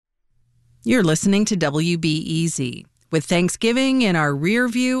You're listening to WBEZ. With Thanksgiving in our rear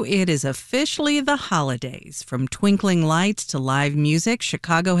view, it is officially the holidays. From twinkling lights to live music,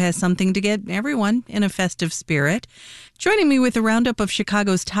 Chicago has something to get everyone in a festive spirit. Joining me with a roundup of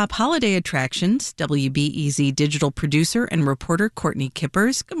Chicago's top holiday attractions, WBEZ Digital Producer and reporter Courtney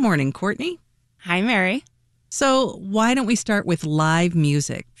Kueppers. Good morning, Courtney. Hi, Mary. So why don't we start with live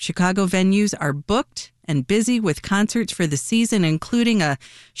music? Chicago venues are booked and busy with concerts for the season, including a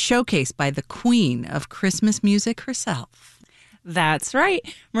showcase by the queen of Christmas music herself. That's right.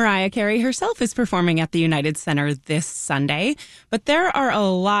 Mariah Carey herself is performing at the United Center this Sunday, but there are a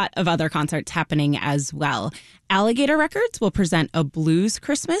lot of other concerts happening as well. Alligator Records will present a blues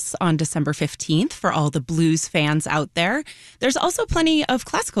Christmas on December 15th for all the blues fans out there. There's also plenty of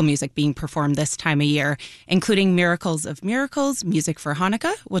classical music being performed this time of year, including Miracles of Miracles, Music for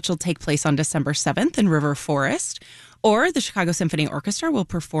Hanukkah, which will take place on December 7th in River Forest. Or the Chicago Symphony Orchestra will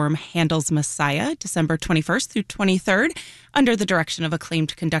perform Handel's Messiah December 21st through 23rd under the direction of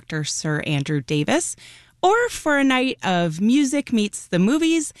acclaimed conductor Sir Andrew Davis. Or for a night of music meets the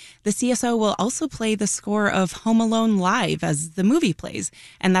movies, the CSO will also play the score of Home Alone live as the movie plays.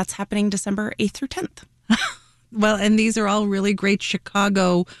 And that's happening December 8th through 10th. Well, and these are all really great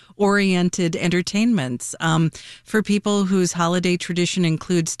Chicago-oriented entertainments. For people whose holiday tradition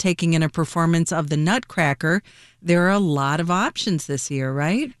includes taking in a performance of the Nutcracker, there are a lot of options this year,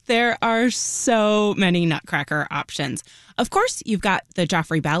 right? There are so many Nutcracker options. Of course, you've got the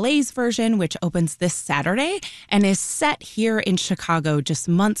Joffrey Ballet's version, which opens this Saturday and is set here in Chicago just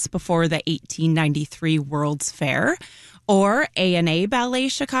months before the 1893 World's Fair. Or A&A Ballet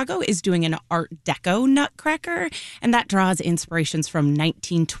Chicago is doing an Art Deco Nutcracker, and that draws inspirations from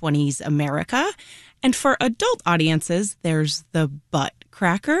 1920s America. And for adult audiences, there's the Butt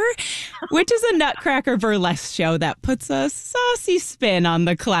Cracker, which is a Nutcracker burlesque show that puts a saucy spin on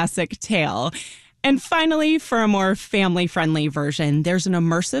the classic tale. And finally, for a more family-friendly version, there's an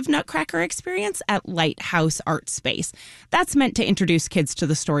immersive Nutcracker experience at Lighthouse Art Space. That's meant to introduce kids to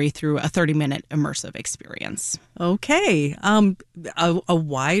the story through a 30-minute immersive experience. Okay. A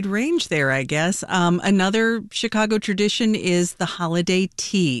wide range there, I guess. Another Chicago tradition is the holiday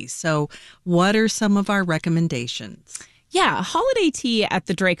tea. So what are some of our recommendations? Yeah, holiday tea at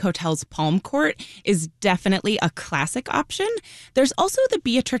the Drake Hotel's Palm Court is definitely a classic option. There's also the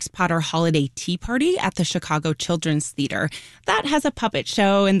Beatrix Potter Holiday Tea Party at the Chicago Children's Theater. That has a puppet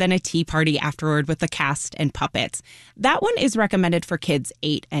show and then a tea party afterward with the cast and puppets. That one is recommended for kids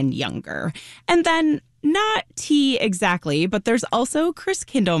 8 and younger. And then not tea exactly, but there's also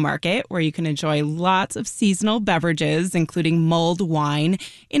Christkindl Market, where you can enjoy lots of seasonal beverages, including mulled wine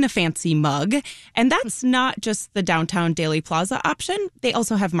in a fancy mug. And that's not just the downtown Daily Plaza option. They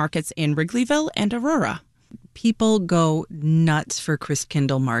also have markets in Wrigleyville and Aurora. People go nuts for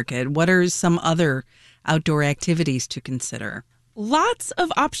Christkindl Market. What are some other outdoor activities to consider? Lots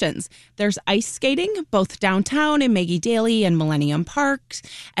of options. There's ice skating, both downtown in Maggie Daly and Millennium Parks,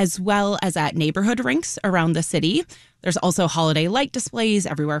 as well as at neighborhood rinks around the city. There's also holiday light displays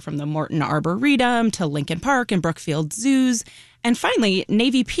everywhere from the Morton Arboretum to Lincoln Park and Brookfield Zoos. And finally,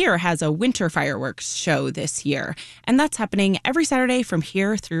 Navy Pier has a winter fireworks show this year. And that's happening every Saturday from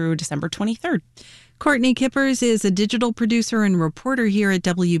here through December 23rd. Courtney Kueppers is a digital producer and reporter here at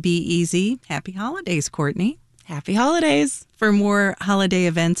WBEZ. Happy holidays, Courtney. Happy holidays. For more holiday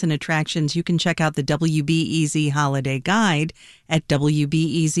events and attractions, you can check out the WBEZ Holiday Guide at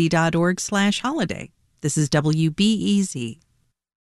wbez.org/holiday. This is WBEZ.